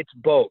 It's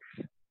both.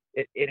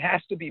 It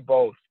has to be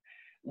both.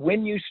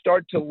 When we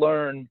started to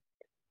learn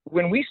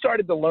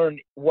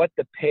what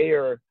the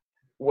payer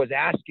was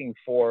asking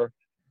for,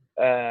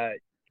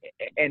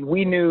 and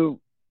we knew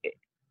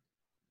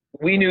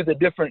the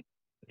different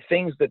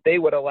things that they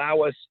would allow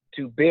us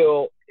to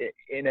bill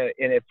in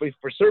a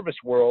fee-for-service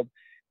world,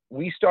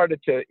 we started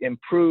to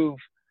improve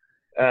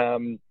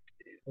the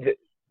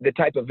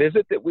type of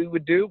visit that we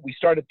would do. We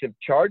started to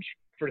charge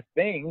for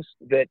things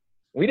that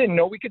we didn't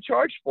know we could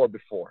charge for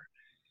before.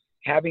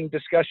 Having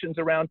discussions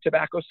around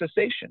tobacco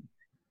cessation,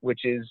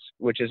 which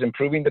is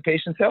improving the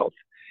patient's health.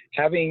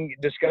 Having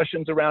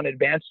discussions around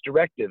advanced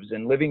directives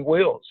and living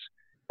wills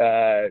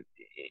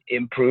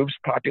improves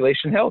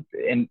population health.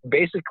 And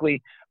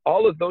basically,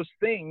 all of those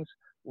things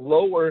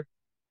lower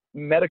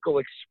medical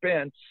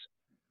expense,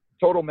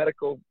 total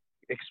medical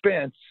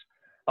expense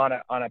on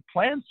a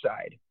plan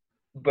side.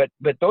 But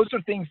those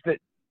are things that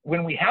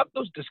when we have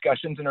those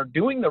discussions and are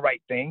doing the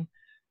right thing,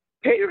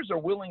 payers are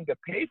willing to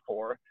pay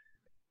for,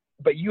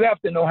 but you have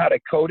to know how to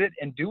code it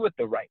and do it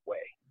the right way.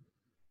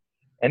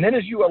 And then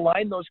as you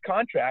align those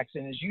contracts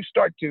and as you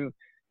start to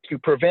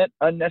prevent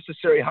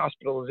unnecessary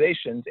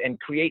hospitalizations and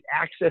create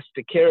access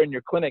to care in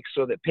your clinic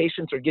so that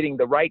patients are getting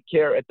the right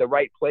care at the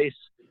right place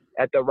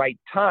at the right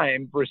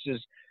time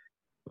versus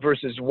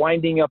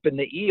winding up in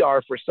the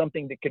ER for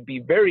something that could be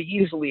very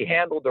easily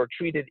handled or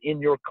treated in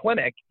your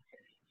clinic.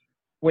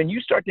 When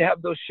you start to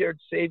have those shared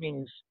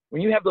savings,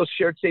 when you have those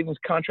shared savings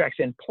contracts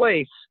in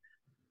place,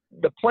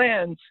 the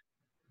plans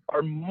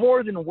are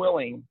more than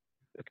willing,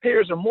 the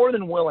payers are more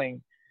than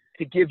willing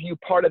to give you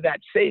part of that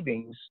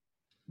savings,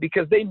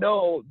 because they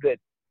know that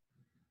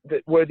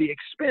where the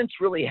expense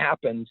really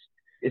happens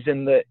is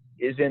in the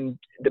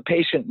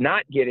patient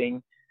not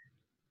getting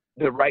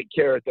the right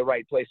care at the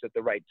right place at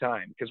the right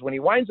time. Because when he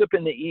winds up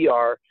in the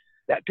ER,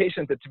 that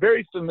patient that's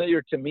very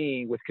familiar to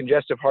me with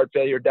congestive heart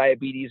failure,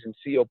 diabetes, and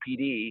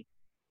COPD,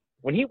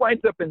 when he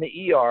winds up in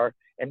the ER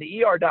and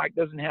the ER doc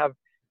doesn't have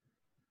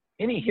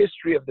any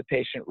history of the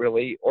patient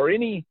really, or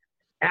any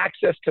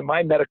access to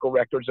my medical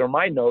records or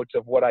my notes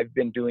of what I've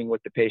been doing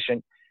with the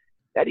patient,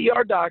 that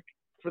ER doc,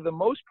 for the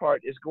most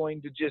part, is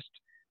going to just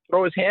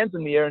throw his hands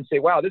in the air and say,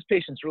 wow, this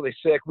patient's really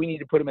sick. We need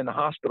to put him in the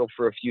hospital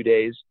for a few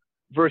days,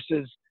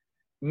 versus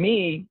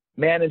me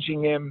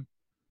managing him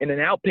in an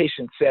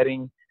outpatient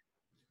setting,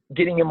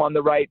 getting him on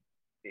the right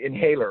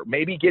inhaler,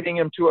 maybe getting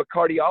him to a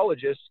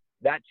cardiologist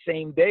that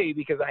same day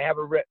because I have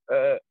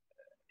a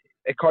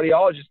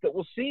cardiologist that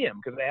will see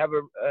him because I have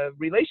a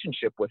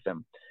relationship with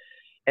him.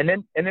 And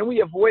then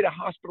we avoid a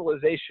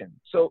hospitalization.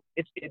 So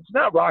it's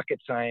not rocket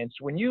science.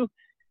 When you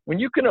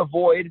can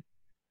avoid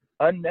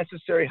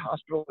unnecessary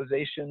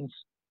hospitalizations,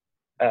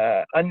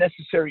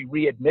 unnecessary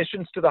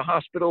readmissions to the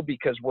hospital,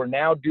 because we're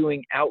now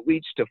doing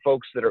outreach to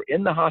folks that are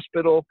in the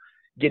hospital,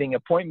 getting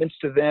appointments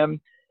to them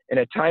in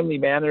a timely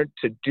manner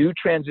to do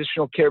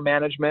transitional care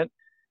management,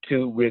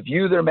 to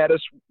review their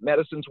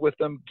medicines with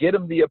them, get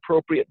them the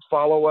appropriate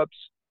follow-ups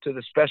to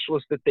the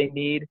specialist that they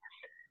need,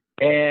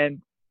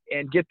 and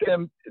get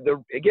them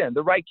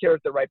the right care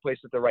at the right place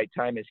at the right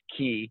time is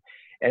key.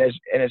 And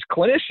as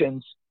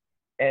clinicians,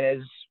 and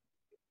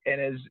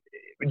as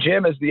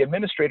Jim as the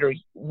administrator,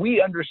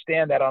 we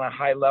understand that on a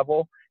high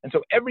level. And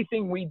so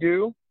everything we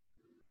do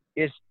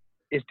is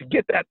to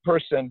get that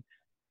person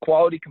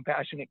quality,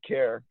 compassionate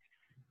care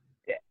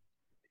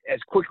as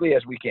quickly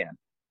as we can.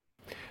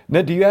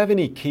 Now, do you have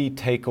any key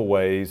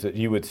takeaways that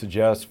you would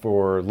suggest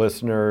for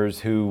listeners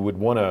who would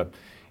want to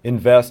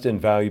invest in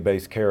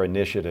value-based care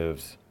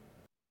initiatives?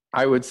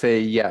 I would say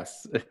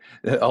yes.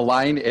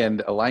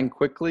 Align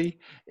quickly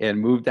and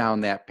move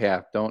down that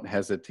path. Don't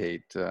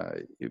hesitate.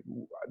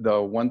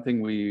 The one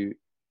thing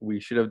we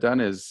should have done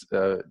is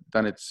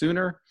done it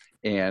sooner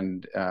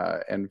and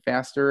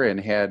faster, and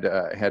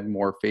had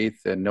more faith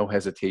and no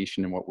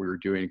hesitation in what we were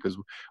doing. Because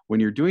when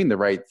you're doing the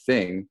right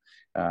thing,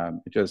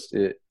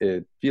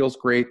 it feels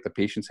great. The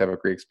patients have a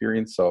great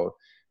experience. So,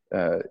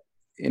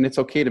 and it's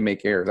okay to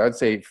make errors. I would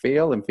say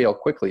fail and fail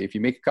quickly. If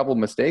you make a couple of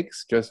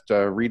mistakes, just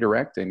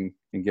redirect and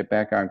get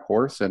back on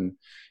course and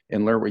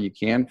learn what you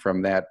can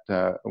from that,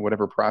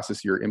 whatever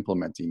process you're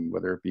implementing,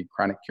 whether it be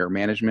chronic care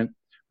management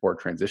or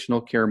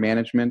transitional care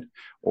management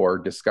or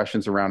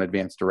discussions around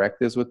advanced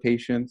directives with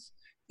patients.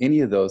 Any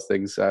of those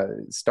things,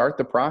 start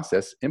the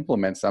process,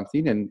 implement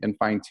something, and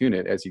fine tune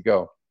it as you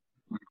go.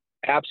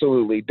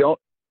 Absolutely. Don't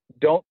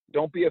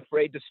be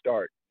afraid to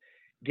start.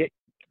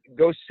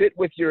 Go sit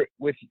with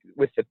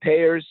the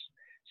payers,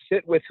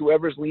 sit with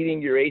whoever's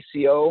leading your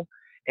ACO,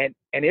 and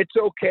it's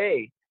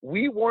okay.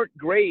 We weren't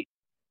great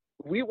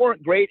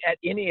at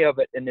any of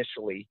it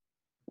initially.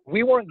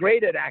 We weren't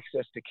great at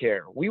access to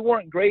care. We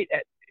weren't great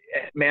at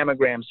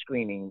mammogram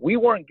screening. We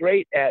weren't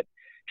great at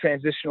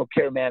transitional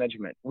care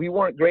management. We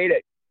weren't great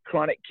at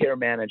chronic care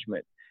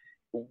management.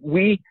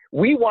 We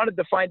wanted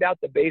to find out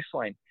the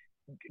baseline.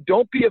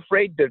 Don't be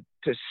afraid to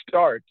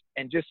start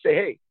and just say,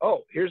 hey,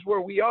 oh, here's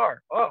where we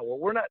are. Oh, well,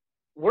 we're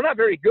not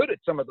very good at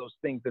some of those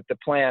things that the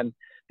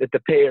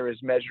payer is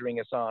measuring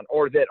us on,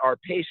 or that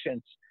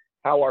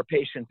how our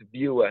patients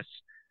view us.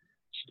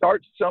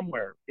 Start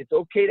somewhere. It's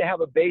okay to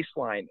have a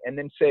baseline and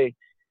then say,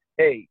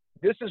 hey,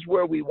 this is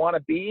where we want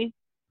to be.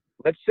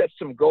 Let's set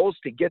some goals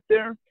to get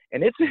there.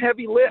 And it's a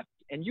heavy lift,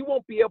 and you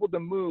won't be able to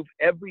move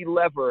every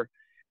lever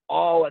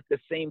all at the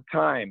same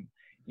time.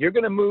 You're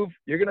going to move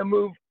a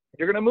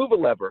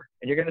lever,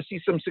 and you're going to see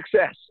some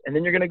success, and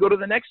then you're going to go to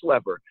the next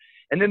lever,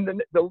 and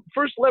then the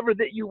first lever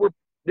that you were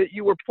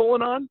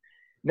pulling on,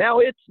 now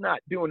it's not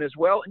doing as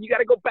well, and you got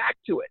to go back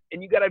to it,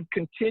 and you got to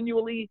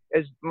continually,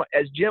 as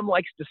Jim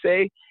likes to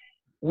say,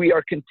 we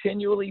are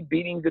continually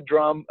beating the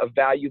drum of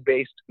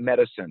value-based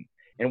medicine,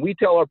 and we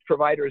tell our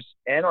providers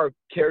and our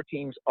care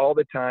teams all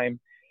the time,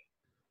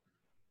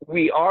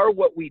 we are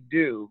what we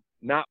do,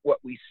 not what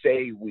we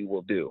say we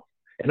will do.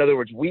 In other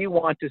words, we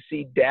want to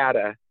see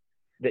data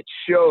that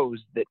shows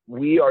that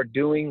we are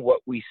doing what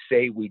we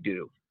say we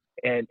do.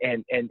 And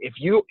if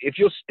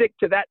you'll stick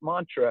to that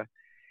mantra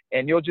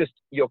and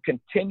you'll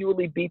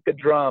continually beat the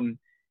drum,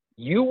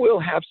 you will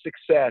have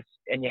success.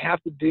 And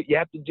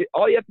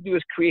all you have to do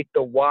is create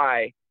the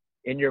why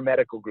in your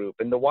medical group.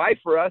 And the why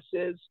for us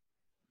is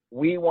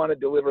we want to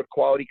deliver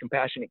quality,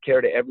 compassionate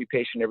care to every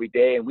patient every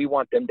day. And we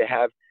want them to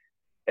have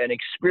an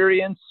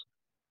experience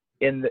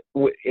in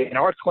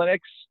our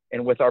clinics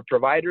and with our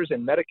providers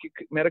and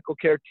medical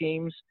care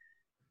teams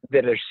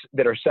that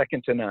are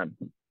second to none.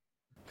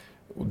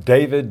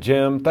 David,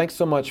 Jim, thanks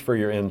so much for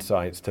your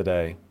insights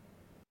today.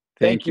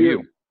 Thank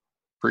you.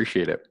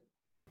 Appreciate it.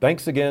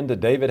 Thanks again to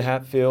David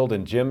Hatfield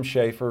and Jim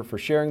Schaefer for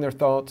sharing their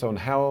thoughts on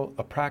how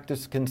a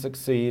practice can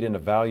succeed in a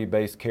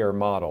value-based care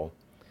model.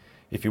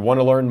 If you want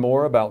to learn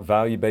more about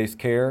value-based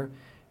care,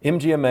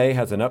 MGMA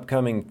has an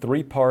upcoming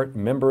 3-part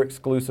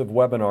member-exclusive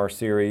webinar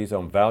series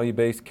on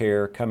value-based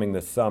care coming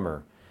this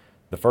summer.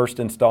 The first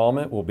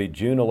installment will be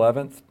June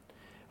 11th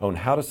on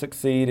how to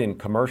succeed in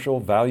commercial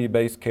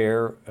value-based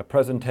care, a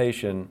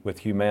presentation with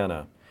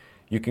Humana.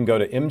 You can go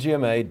to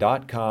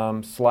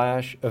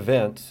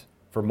mgma.com/events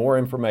for more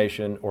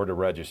information or to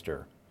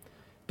register.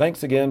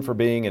 Thanks again for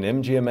being an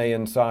MGMA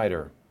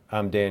Insider.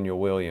 I'm Daniel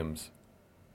Williams.